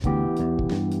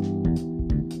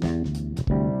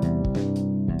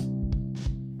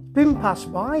been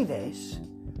passed by, this.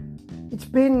 It's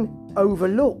been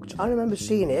overlooked. I remember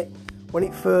seeing it when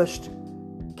it first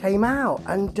came out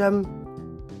and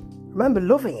remember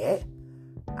loving it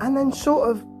and then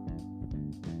sort of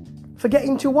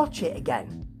forgetting to watch it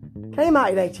again. Came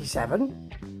out in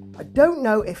 1987. I don't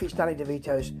know if it's Danny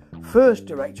DeVito's first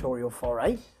directorial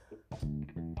foray.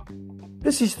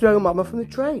 This is Throw Mama from the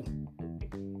Train,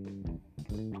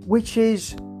 which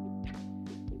is,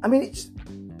 I mean, it's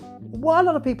what a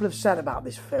lot of people have said about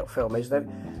this film is that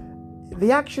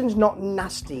the action's not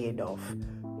nasty enough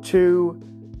to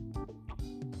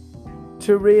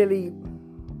really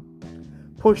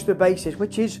push the basis,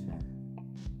 which is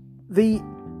the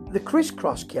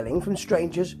crisscross killing from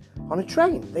Strangers on a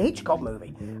Train, the Hitchcock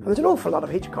movie. And there's an awful lot of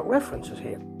Hitchcock references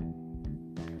here.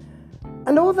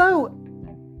 And although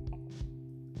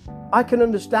I can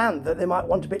understand that they might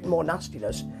want a bit more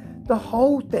nastiness, the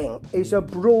whole thing is a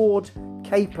broad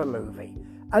caper movie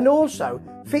and also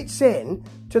fits in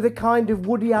to the kind of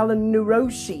Woody Allen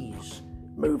neuroses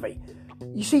movie.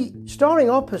 You see, starring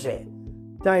opposite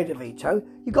Danny DeVito,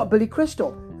 you've got Billy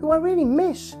Crystal, who I really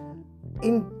miss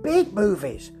in big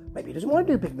movies. Maybe he doesn't want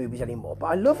to do big movies anymore, but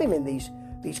I love him in these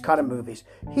kind of movies.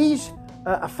 He's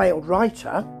a failed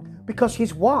writer because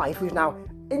his wife, who's now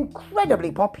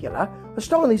incredibly popular, has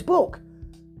stolen his book.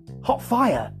 Hot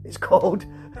Fire, it's called.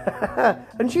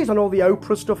 And she's on all the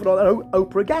Oprah stuff and all the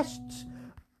Oprah guests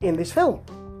in this film.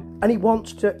 And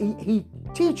he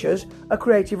teaches a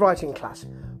creative writing class.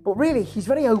 But really, he's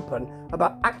very open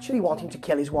about actually wanting to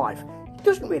kill his wife. He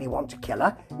doesn't really want to kill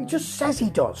her. He just says he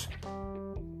does.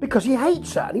 Because he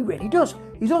hates her, and he really does.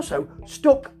 He's also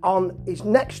stuck on his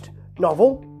next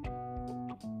novel,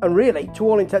 and really, to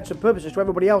all intents and purposes, to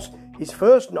everybody else, his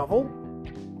first novel.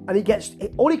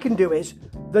 And all he can do is,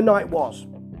 the night was.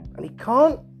 And he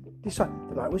can't decide.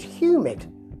 The night was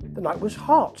humid. The night was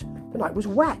hot. The night was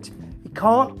wet.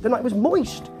 The night was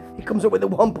moist. He comes up with at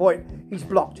one point, he's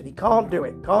blocked it. He can't do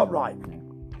it. Can't write.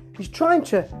 He's trying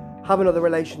to have another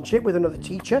relationship with another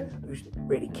teacher who's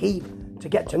really keen to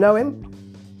get to know him.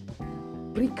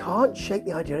 But he can't shake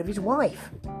the idea of his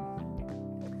wife.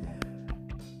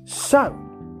 So,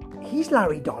 he's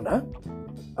Larry Donner,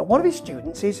 and one of his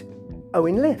students is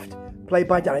Owen Lift, played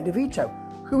by Danny DeVito,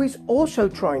 who is also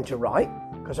trying to write,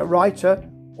 because a writer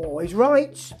always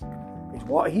writes, is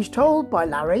what he's told by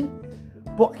Larry,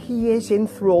 but he is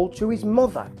enthralled to his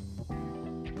mother.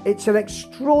 It's an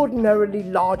extraordinarily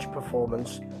large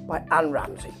performance by Anne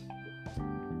Ramsey.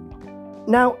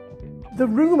 Now, the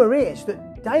rumour is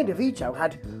that Danny DeVito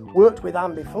had worked with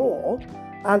Anne before,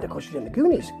 and of course she's in the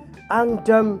Goonies, and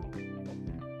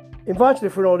invited her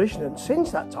for an audition, and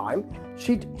since that time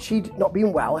she'd not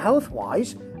been well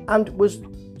health-wise and was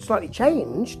slightly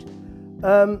changed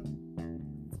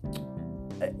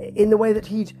in the way that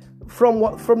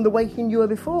from the way he knew her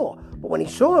before. But when he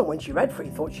saw her, when she read for it,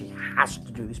 he thought she has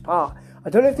to do this part. I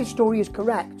don't know if this story is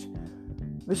correct.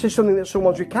 This is something that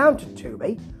someone's recounted to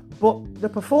me, but the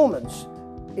performance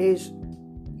is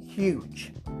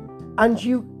huge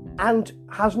and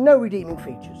has no redeeming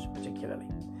features particularly.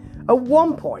 At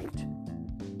one point,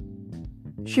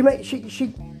 she makes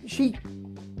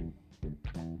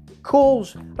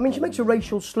a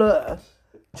racial slur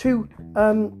to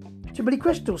Billy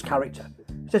Crystal's character.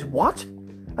 She says, "What?"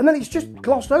 And then it's just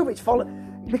glossed over. It's followed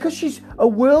because she's a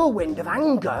whirlwind of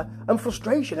anger and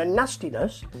frustration and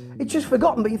nastiness. It's just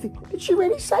forgotten. But you think, did she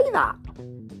really say that?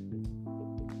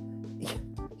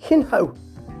 You know,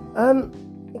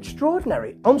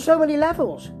 extraordinary on so many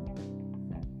levels.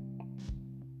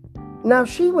 Now,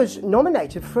 she was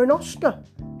nominated for an Oscar,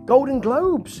 Golden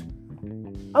Globes,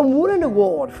 and won an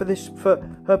award for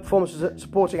her performance as a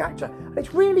supporting actor. And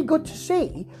it's really good to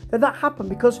see that happened,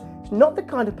 because it's not the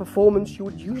kind of performance you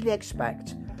would usually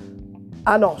expect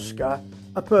an Oscar,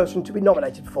 a person to be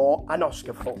nominated for an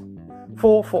Oscar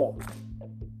for,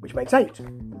 which makes 8.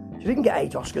 She didn't get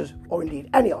 8 Oscars, or indeed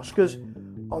any Oscars,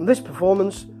 on this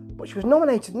performance, but she was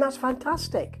nominated, and that's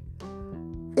fantastic.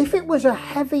 If it was a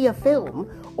heavier film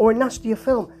or a nastier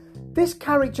film, this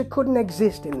character couldn't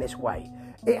exist in this way.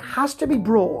 It has to be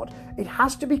broad. It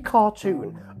has to be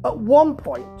cartoon. At one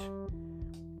point,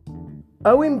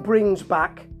 Owen brings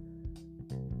back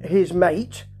his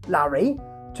mate, Larry,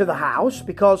 to the house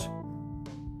because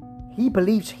he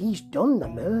believes he's done the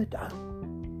murder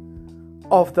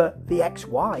of the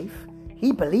ex-wife.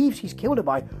 He believes he's killed her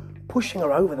by pushing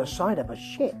her over the side of a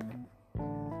ship.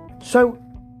 So,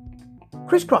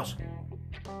 crisscross.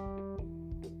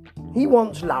 He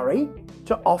wants Larry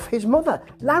to off his mother.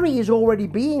 Larry is already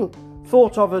being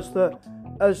thought of as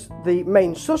the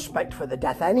main suspect for the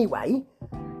death anyway.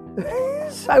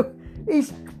 So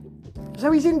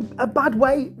So he's in a bad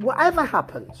way, whatever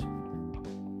happens.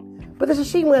 But there's a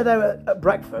scene where they're at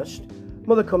breakfast.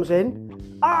 Mother comes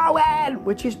in, Owen,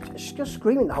 which is just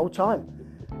screaming the whole time.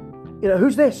 You know,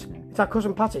 who's this? It's our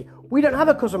cousin Patty. We don't have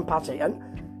a cousin Patty.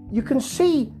 And you can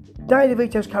see Danny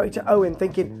DeVito's character Owen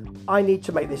thinking, I need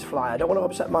to make this fly. I don't want to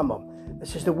upset my mum.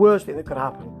 This is the worst thing that could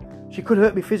happen. She could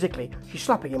hurt me physically. She's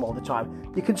slapping him all the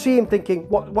time. You can see him thinking,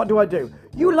 what do I do?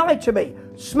 You lied to me.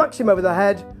 Smacks him over the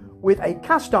head with a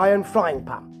cast iron frying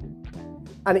pan.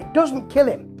 And it doesn't kill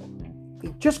him.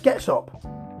 He just gets up.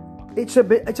 It's a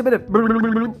bit of...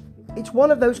 It's one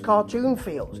of those cartoon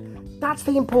feels. That's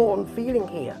the important feeling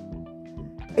here.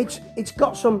 It's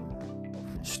got some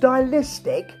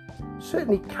stylistic,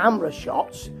 certainly camera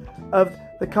shots of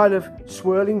the kind of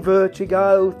swirling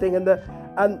vertigo thing and the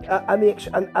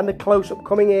close-up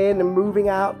coming in and moving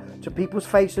out to people's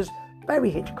faces.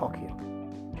 Very Hitchcockian.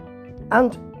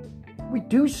 And we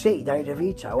do see Danny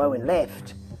DeVito, Owen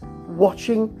Lift,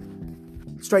 watching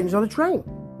Strangers on a Train.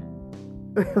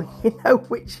 You know,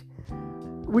 which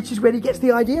is where he gets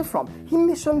the idea from. He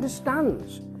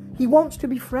misunderstands. He wants to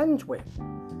be friends with.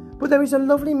 But there is a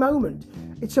lovely moment.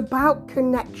 It's about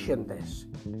connection, this.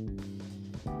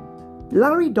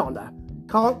 Larry Donner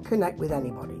can't connect with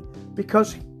anybody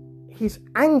because his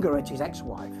anger at his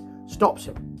ex-wife stops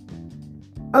him.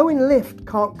 Owen Lift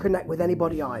can't connect with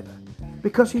anybody either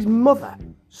because his mother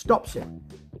stops him.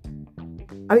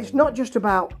 And it's not just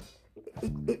about...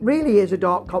 It really is a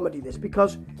dark comedy, this,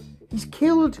 because he's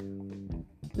killed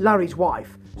Larry's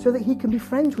wife so that he can be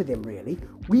friends with him, really.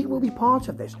 We will be part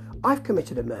of this. I've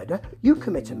committed a murder, you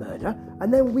commit a murder,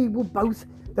 and then we will both...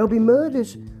 There'll be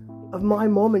murders of my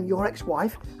mum and your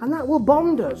ex-wife, and that will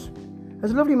bond us.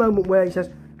 There's a lovely moment where he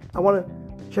says, I want to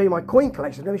show you my coin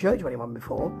collection. I've never showed it to anyone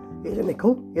before. Here's a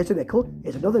nickel, here's a nickel,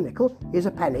 here's another nickel, here's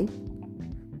a penny.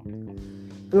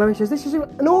 And Larry says, this is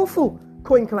an awful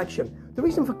coin collection. The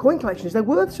reason for coin collection is they're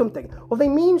worth something, or they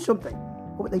mean something.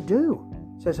 Or what they do,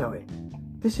 says Owen.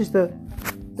 This is the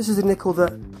nickel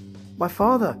that my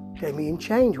father gave me in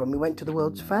change when we went to the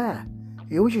World's Fair.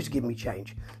 He always used to give me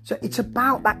change. So it's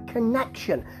about that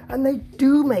connection, and they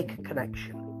do make a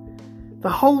connection. The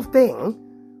whole thing,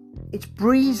 it's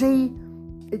breezy,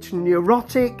 it's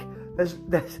neurotic.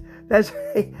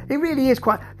 It really is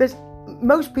quite.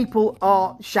 Most people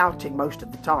are shouting most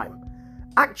of the time.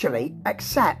 Actually,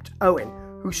 except Owen,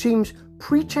 who seems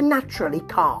preternaturally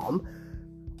calm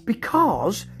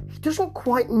because he doesn't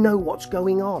quite know what's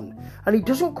going on and he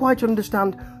doesn't quite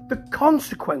understand the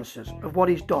consequences of what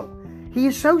he's done. He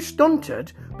is so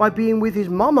stunted by being with his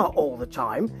mama all the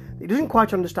time that he doesn't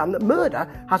quite understand that murder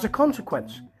has a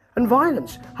consequence and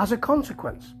violence has a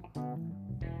consequence.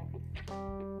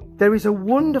 There is a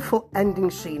wonderful ending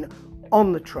scene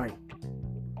on the train,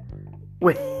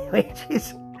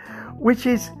 which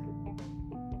is,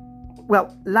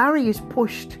 well, Larry is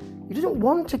pushed. He doesn't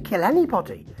want to kill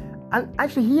anybody. And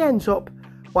actually he ends up,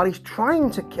 while he's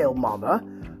trying to kill Mama,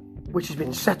 which has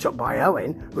been set up by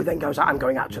Owen, who then goes, I'm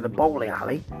going out to the bowling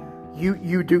alley.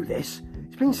 You do this.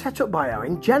 It's been set up by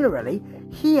Owen. Generally,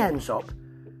 he ends up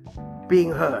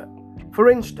being hurt. For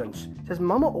instance, it says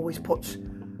Mama always puts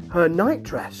her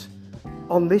nightdress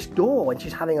on this door when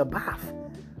she's having a bath.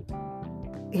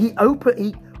 He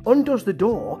undoes the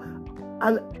door,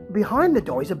 and behind the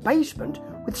door is a basement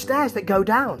with stairs that go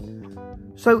down.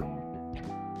 So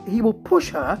he will push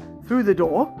her through the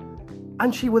door,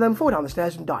 and she will then fall down the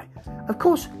stairs and die. Of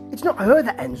course, it's not her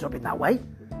that ends up in that way.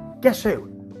 Guess who?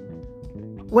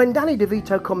 When Danny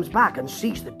DeVito comes back and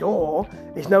sees the door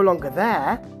is no longer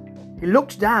there, he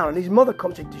looks down and his mother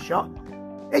comes into shot.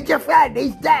 It's your friend,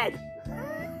 he's dead.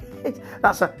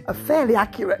 That's a fairly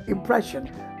accurate impression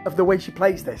of the way she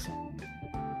plays this.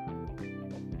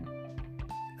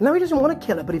 Now he doesn't want to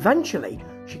kill her, but eventually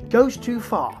she goes too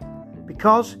far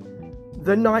because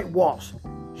the night was.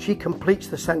 She completes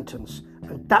the sentence,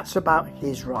 and that's about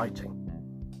his writing.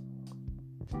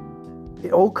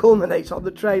 It all culminates on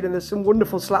the train, and there's some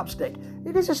wonderful slapstick.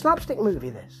 It is a slapstick movie,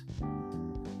 this.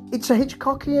 It's a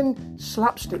Hitchcockian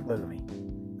slapstick movie.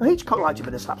 Now, Hitchcock liked a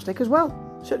bit of slapstick as well,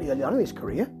 certainly early on in his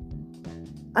career.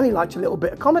 And he liked a little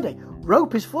bit of comedy.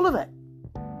 Rope is full of it.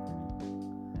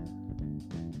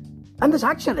 And there's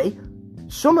actually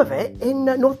some of it in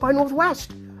North by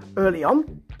Northwest early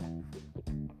on.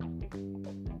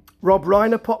 Rob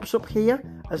Reiner pops up here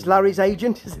as Larry's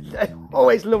agent.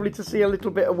 Always lovely to see a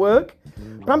little bit of work.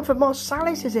 Bramford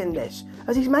Marsalis is in this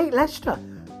as his mate Lester.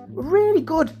 Really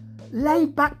good,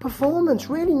 laid-back performance.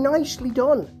 Really nicely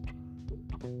done.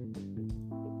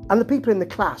 And the people in the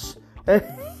class,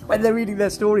 when they're reading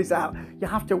their stories out, you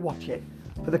have to watch it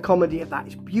for the comedy of that.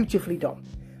 It's beautifully done.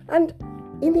 And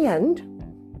in the end,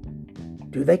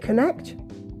 Do they connect?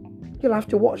 You'll have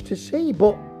to watch to see,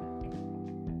 but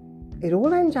it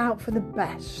all ends out for the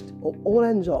best, or all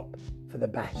ends up for the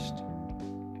best.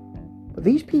 But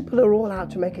these people are all out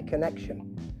to make a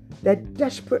connection. They're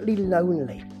desperately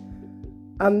lonely,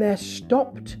 and they're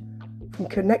stopped from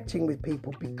connecting with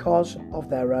people because of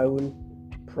their own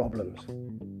problems.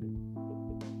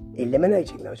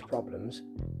 Eliminating those problems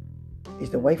is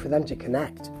the way for them to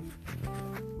connect.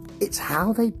 It's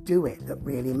how they do it that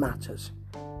really matters.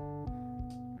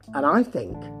 And I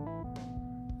think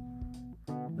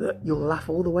that you'll laugh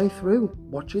all the way through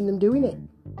watching them doing it.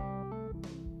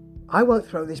 I won't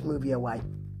throw this movie away.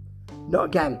 Not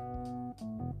again.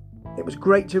 It was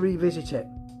great to revisit it.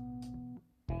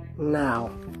 Now,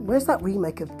 where's that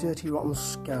remake of Dirty Rotten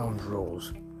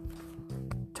Scoundrels?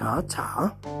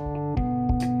 Ta-ta.